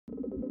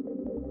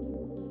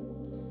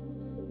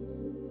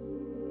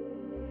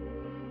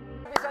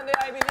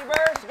Sunday,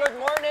 iBilibers! Good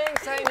morning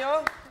sa inyo!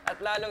 At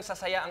lalong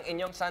sasaya ang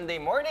inyong Sunday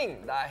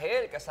morning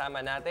dahil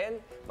kasama natin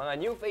mga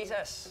new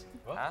faces.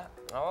 Ha?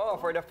 Oh,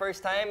 for the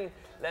first time,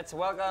 let's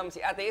welcome si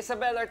Ate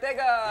Ysabel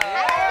Otega!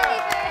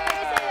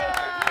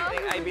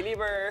 Ating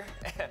iBelieber!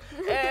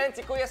 And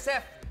si Kuya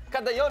Sef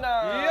Cadayona!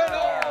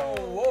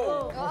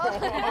 Wow!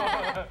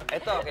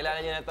 Ito,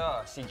 kilala niyo na to,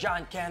 si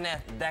John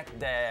Kenneth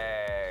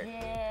Dekdek!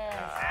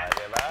 Yes!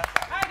 Diba?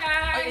 Hi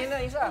guys!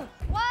 Ay, isa!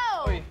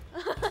 Wow! Uy.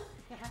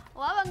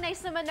 Wow, ang nice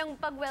naman ng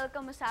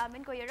pag-welcome mo sa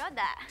amin, Kuya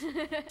Roda.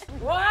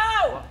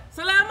 Wow!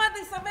 Salamat,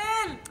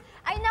 Ysabel!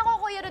 Ay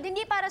nako, Kuya Rod,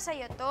 hindi para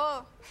sa'yo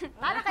to.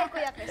 Para kay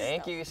Kuya Chris.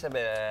 Thank you,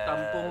 Ysabel.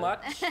 Tampo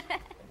much.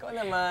 Ikaw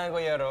naman,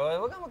 Kuya Rod.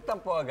 Huwag kang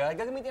magtampo agad.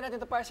 Gagamitin natin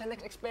ito para sa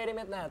next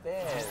experiment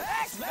natin.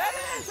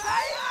 Experiment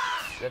tayo!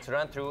 Let's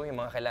run through yung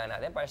mga kailangan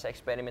natin para sa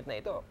experiment na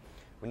ito.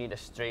 We need a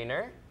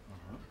strainer,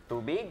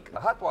 tubig,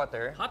 hot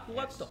water,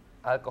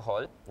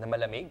 alcohol na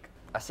malamig,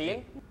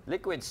 asin,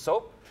 liquid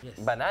soap,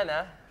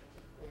 banana,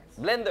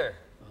 blender.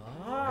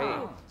 Okay.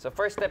 So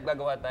first step,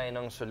 gagawa tayo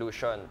ng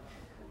solution.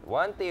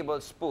 1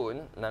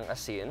 tablespoon ng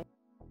asin.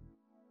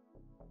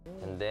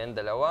 And then,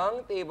 2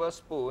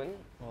 tablespoon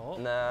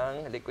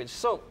ng liquid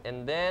soap.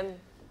 And then,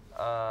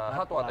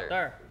 hot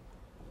water.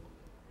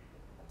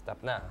 Stop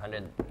na,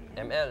 100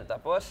 ml.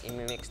 Tapos,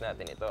 imimix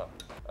natin ito.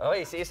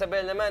 Okay, si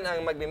Ysabel naman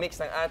ang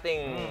magmimix ng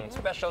ating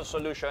special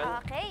solution.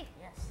 Okay.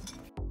 Yes.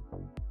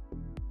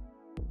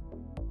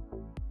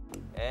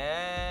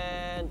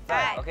 And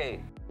 5.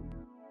 Okay.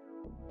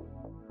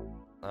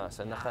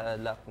 So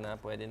naka-lock na,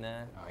 pwede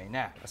na. Okay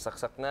na.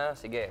 Kasaksak na.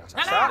 Sige,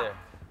 kasaksak.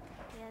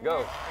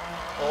 Go.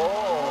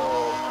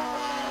 Oh!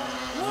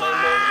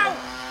 Wow!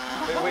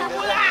 Wait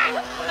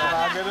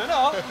Wala! Ganun,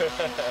 oh!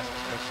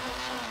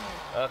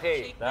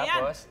 Okay,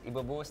 tapos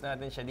ibubuhos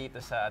natin siya dito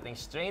sa ating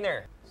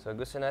strainer. So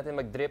gusto natin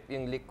mag-drip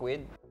yung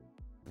liquid.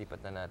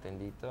 Lipat na natin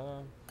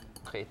dito.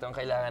 Okay, ito ang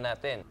kailangan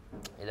natin.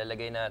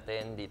 Ilalagay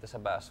natin dito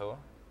sa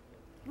baso.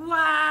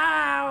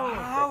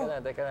 Wow!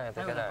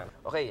 Teka lang.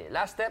 Okay,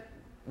 last step.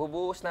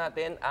 Bubuhos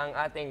natin ang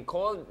ating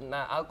cold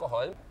na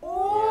alcohol.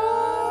 Oh!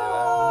 Yan, di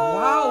ba?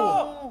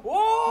 Wow!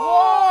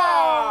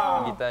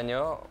 Wow! Kita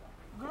nyo?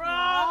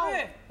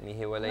 Grabe!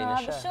 Mihiwalay na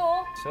siya.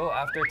 So,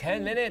 after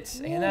 10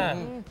 minutes, ayan na.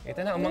 Ito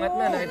na, umangat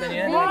na. Nakita niyo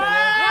yan? Nakita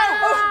niyo?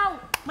 Wow!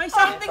 May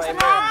something sa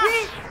mga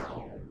beak!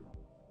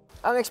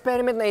 Ang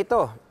experiment na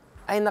ito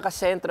ay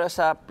nakasentro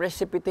sa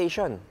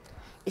precipitation.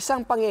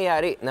 Isang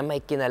pangyayari na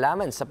may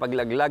kinalaman sa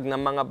paglaglag ng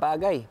mga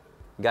bagay,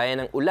 gaya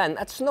ng ulan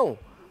at snow,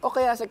 o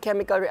kaya sa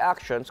chemical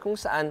reactions kung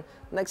saan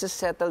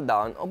nagsisettle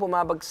down o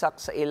bumabagsak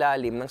sa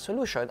ilalim ng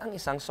solution ang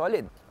isang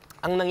solid.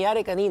 Ang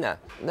nangyari kanina,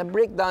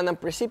 na-breakdown ng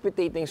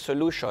precipitating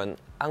solution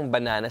ang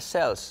banana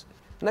cells.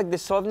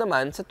 Nag-dissolve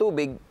naman sa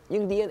tubig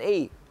yung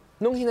DNA.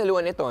 Nung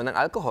hinaluan ito ng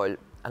alcohol,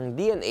 ang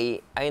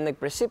DNA ay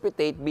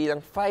nag-precipitate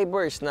bilang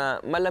fibers na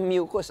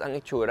malamucous ang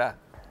itsura.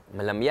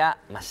 Malamya,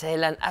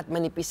 maselan at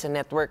manipis sa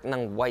network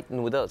ng white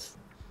noodles.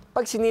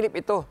 Pag sinilip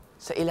ito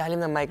sa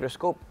ilalim ng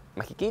microscope,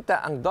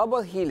 makikita ang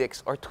double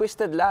helix or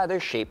twisted ladder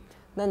shape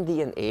ng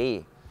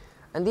DNA.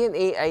 Ang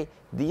DNA ay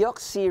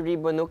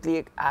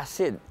deoxyribonucleic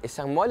acid,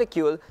 isang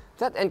molecule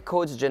that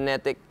encodes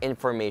genetic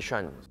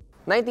information.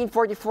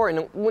 1944,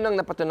 nung unang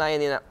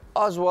napatunayan ni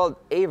Oswald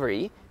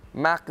Avery,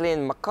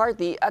 Macklin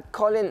McCarthy at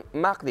Colin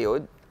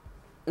MacLeod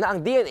na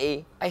ang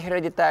DNA ay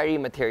hereditary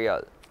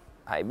material.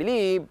 I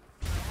believe!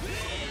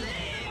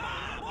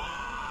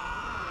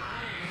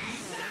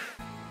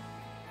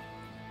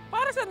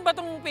 Para saan ba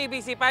itong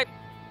PVC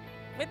pipe?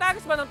 May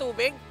tagas ba ng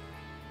tubig?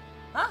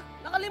 Ha?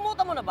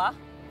 Nakalimutan mo na ba?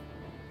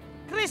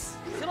 Chris,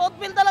 si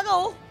Rodville talaga,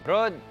 oh.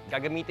 Rod,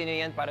 gagamitin niyo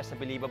yan para sa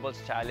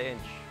Believable's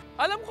Challenge.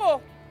 Alam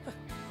ko.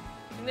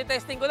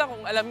 Tinitesting ko lang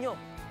kung alam nyo.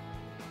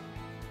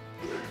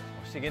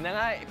 Sige na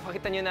nga,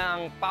 ipakita niyo na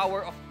ang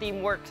power of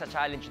teamwork sa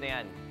challenge na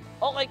yan.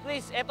 Okay,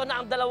 Chris, eto na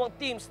ang dalawang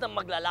teams na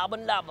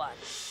maglalaban-laban.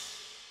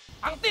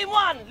 Ang Team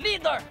 1,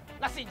 leader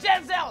na si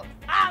Ysabel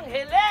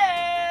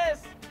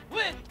Angeles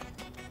with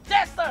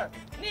Chester,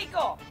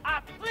 Nico,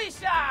 at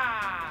Trisha!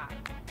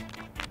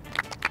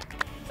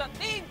 Sa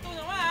Team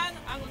 2 naman,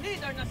 ang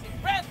leader na si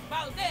Brent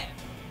Valdez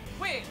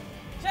with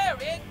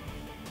Jeric,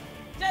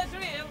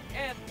 Jezreel,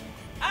 and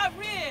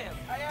Avril!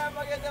 Kaya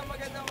magandang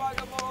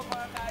umaga po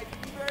mga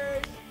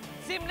ka-iBilibers!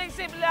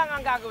 Simpleng-simple lang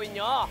ang gagawin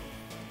nyo.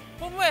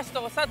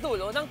 Pumwesto sa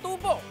dulo ng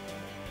tubo.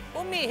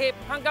 Umihip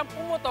hanggang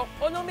pumutok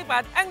o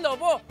lumipad ang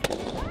lobo.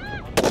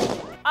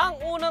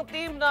 Ang unang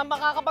team na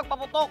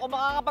makakapagpaputok o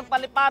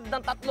makakapagpalipad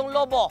ng 3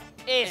 lobo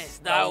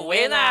is the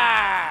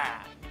winner!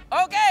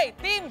 Okay,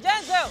 Team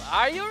Ysabel,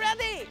 are you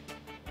ready?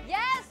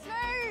 Yes,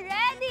 we're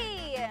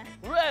ready!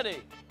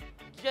 Ready,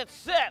 get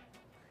set,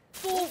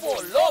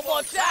 Tubo Lobo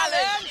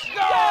Challenge,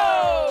 go!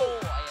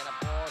 Ayan na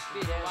po,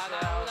 speed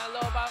Wala unang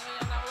lobo, ang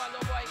iyan nakuha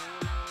lobo ay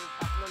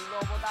 3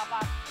 lobo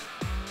dapat.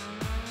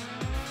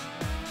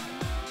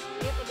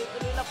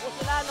 Tuloy-tuloy na po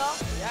sila, no?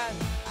 Ayan.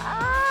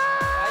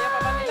 Kaya pa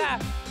ba nila?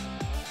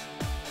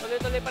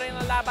 Tuloy-tuloy pa rin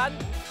ang laban.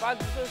 Wag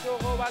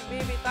susuko, wag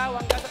bibitaw,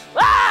 hanggang...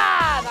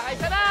 Ah!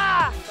 Nakaisa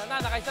na!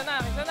 Nakaisa na!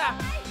 Oh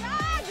my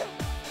God!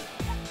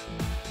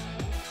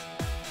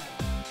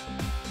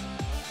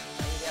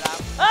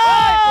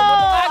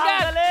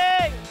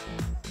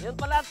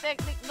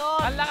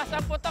 Sunod. Ang lakas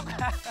ang putok.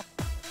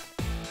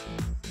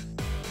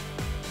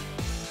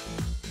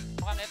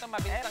 Mukhang ito,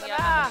 mabilis Eto lang na.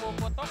 yan ang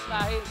puputok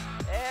dahil...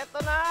 Eto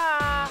na.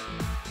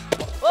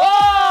 Oh!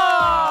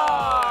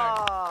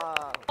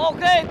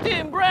 Okay,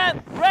 Team Brent,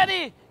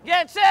 ready,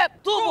 get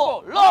set,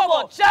 Tubo,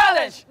 Lobo,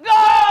 Challenge,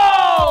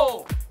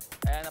 go!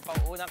 Ayan na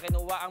unang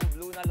kinuha ang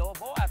blue na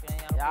lobo at yan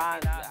yung Yan,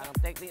 pipina. ang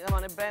technique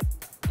naman ni Brent.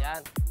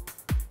 Yan.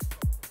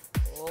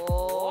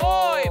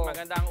 Oy,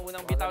 maganda ang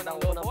unang bitaw ng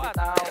Magandang lobo unang at...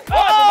 bitaw.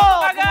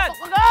 Tumutok agad!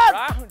 Tumutok agad!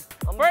 Round.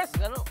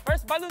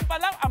 First balloon pa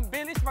lang, ang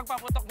bilis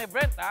magpaputok ni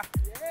Brent, ha?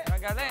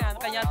 Magaling ang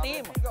kanyang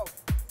team.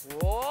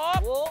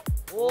 Whoop! Whoop!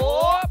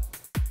 Whoop!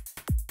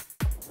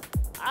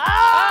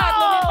 Ah!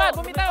 Lumipad!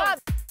 Bumitaw!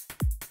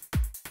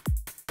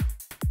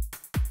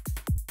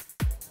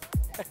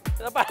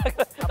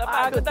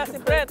 Napagod na si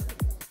Brent.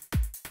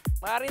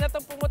 Maaari na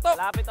itong pumutok.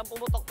 Lapit ang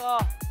pumutok to.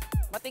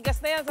 Matigas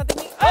na yan sa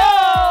tingin.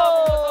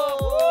 Oh!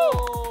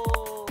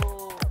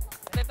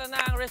 Ito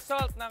na ang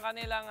result ng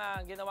kanilang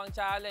ginawang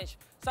challenge.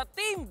 Sa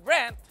Team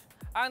Brent,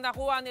 ang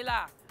nakuha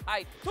nila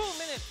ay 2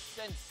 minutes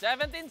and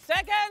 17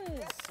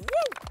 seconds!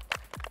 Woo!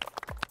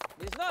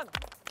 Bilis nun.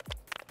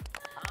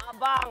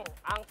 Habang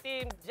ang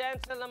Team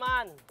Jensel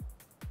naman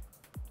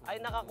ay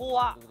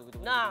nakakuha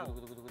ng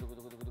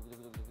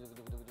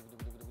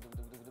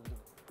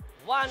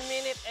 1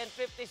 minute and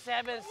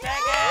 57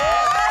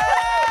 seconds!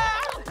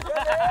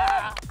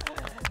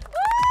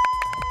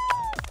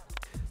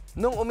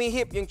 Nung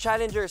umihip yung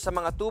challenger sa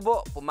mga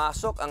tubo,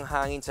 pumasok ang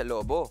hangin sa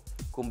lobo.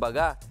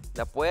 Kumbaga,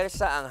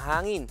 napuwersa ang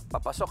hangin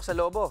papasok sa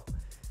lobo.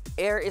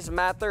 Air is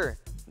matter.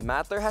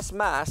 Matter has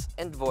mass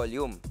and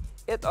volume.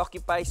 It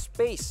occupies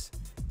space.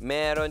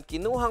 Meron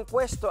kinuhang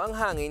pwesto ang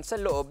hangin sa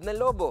loob ng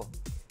lobo,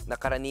 na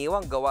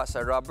karaniwang gawa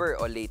sa rubber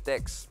o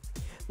latex.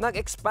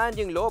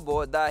 Nag-expand yung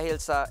lobo dahil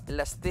sa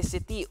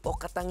elasticity o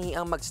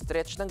katangiang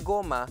mag-stretch ng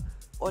goma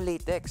o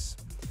latex.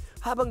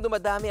 Habang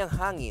dumadami ang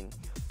hangin,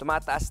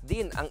 tumataas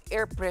din ang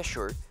air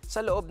pressure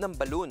sa loob ng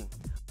balloon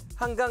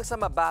hanggang sa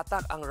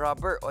mabatak ang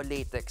rubber o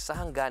latex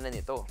sa hangganan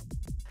nito.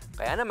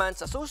 Kaya naman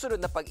sa susunod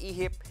na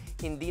pag-ihip,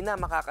 hindi na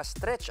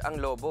makaka-stretch ang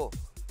lobo.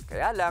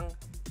 Kaya lang,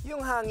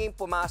 yung hangin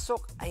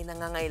pumasok ay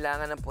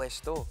nangangailangan ng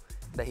pwesto.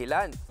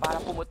 Dahilan para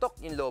pumutok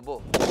yung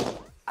lobo.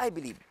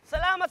 iBilib.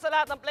 Salamat sa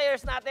lahat ng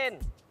players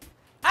natin.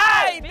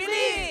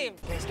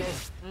 iBilib! Guys,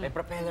 may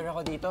propeller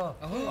ako dito.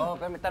 Oh,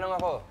 pero may tanong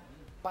ako.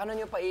 Paano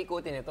nyo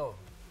paikutin ito?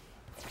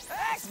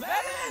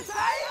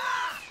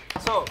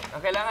 So,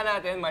 ang kailangan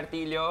natin,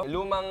 martilyo,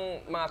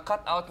 lumang mga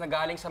cutout na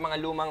galing sa mga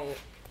lumang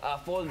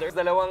folders,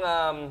 dalawang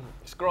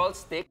scroll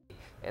stick,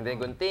 and then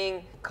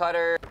gunting,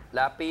 cutter,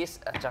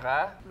 lapis, at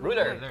saka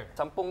ruler.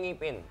 10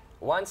 ngipin.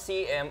 1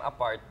 cm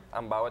apart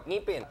ang bawat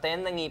ngipin.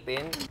 10 na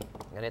ngipin,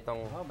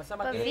 ganitong Basta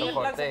mag-ingat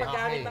lang sa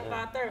paggamit ng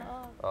cutter.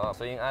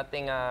 So yung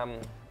ating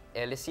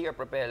LC or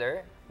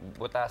propeller,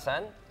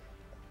 butasan,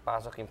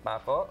 pasok yung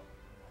pako,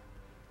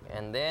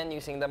 and then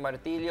using the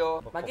martilyo.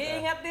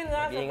 Mag-iingat din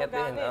ha sa Mag-iingat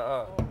din, paggamit.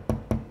 oo.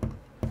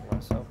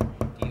 So,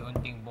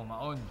 Unti-unting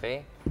bumaon.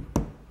 okay.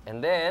 And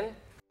then,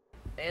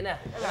 ayan na.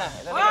 Ito na.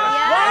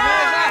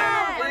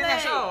 Pwede na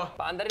siya oh.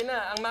 Paandarin na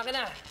ang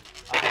makina.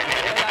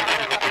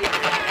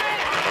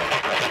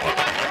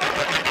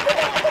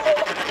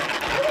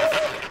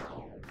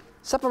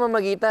 Sa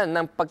pamamagitan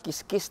ng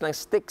pagkiskis ng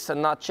stick sa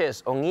notches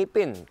o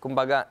ngipin,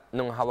 kumbaga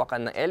nung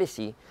hawakan ng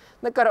LC,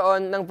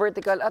 nagkaroon ng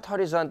vertical at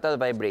horizontal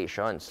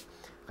vibrations.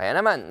 Kaya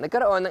naman,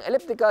 nagkaroon ng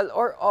elliptical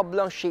or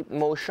oblong-shaped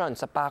motion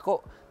sa pako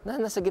na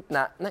nasa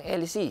gitna ng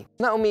LC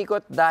na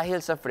umikot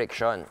dahil sa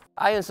friction.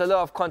 Ayon sa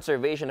law of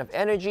conservation of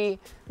energy,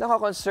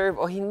 nakakonserve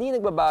o hindi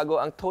nagbabago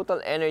ang total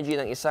energy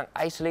ng isang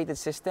isolated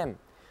system.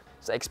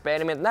 Sa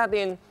experiment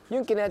natin,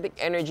 yung kinetic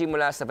energy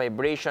mula sa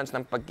vibrations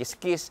ng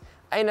pagkiskis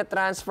ay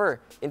na-transfer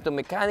into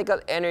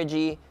mechanical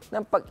energy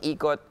ng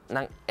pag-ikot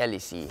ng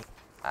LEC.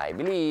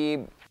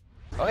 iBilib!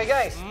 Okay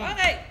guys,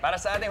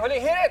 para sa ating huling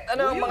hit,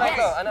 ano ang mga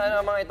ito? Ano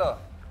ang mga ito?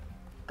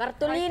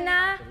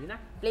 Kartolina,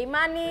 play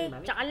money,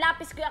 tsaka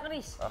lapis, Kuya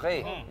Chris. Okay,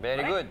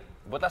 very good.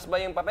 Butas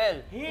ba yung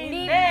papel?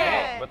 Hindi.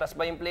 Butas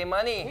ba yung play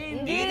money?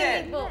 Hindi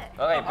po.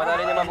 Okay,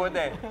 panoorin niyo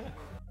mabuti.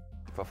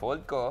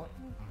 Ipa-fold ko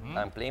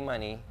ang play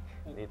money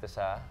dito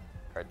sa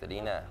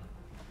Cartolina.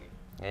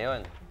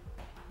 Ngayon,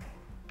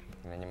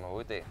 tingnan niyo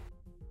mabuti.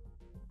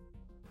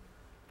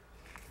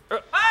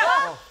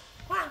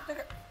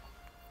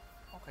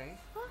 Okay.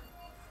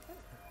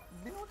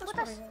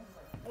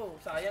 Oh,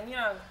 sayang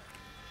yan.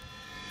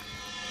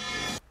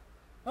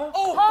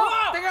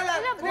 Teka lang!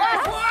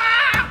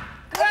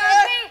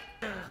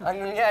 Ang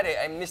nangyari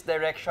ay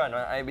misdirection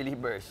ng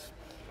iBilibers.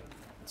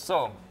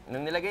 So,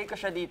 nung nilagay ko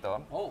siya dito,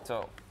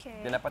 so,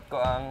 dinapat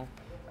ko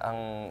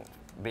ang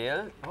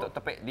bill,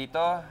 tupi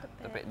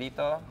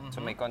dito, so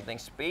may konting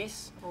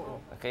space.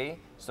 Okay?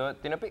 So,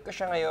 tinupi ko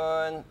siya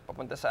ngayon,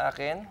 papunta sa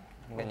akin,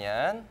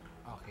 ganyan.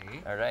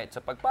 Okay. Alright, so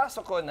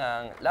pagpasok ko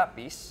ng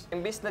lapis,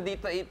 imbis na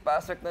dito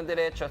ipasok na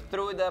diretso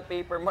through the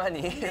paper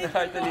money na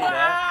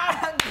Cartolina,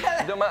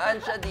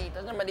 dumaan siya dito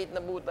sa maliit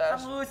na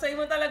butas. Ang husay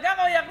mo talaga,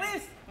 Kuya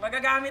Chris.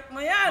 Magagamit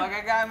mo yan.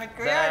 Magagamit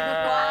ko yan.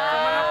 Sa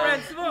mga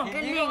friends mo.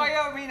 Hindi ko kayo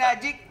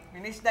magic,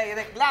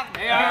 minis-direct lang.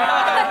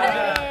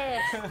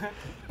 Yes.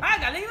 Ah,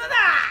 galing mo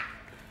na!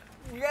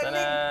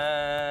 Galing.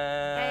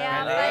 Kaya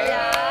pala.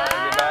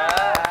 Diba?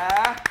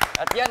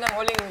 At yan ang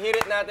huling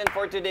hirit natin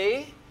for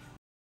today.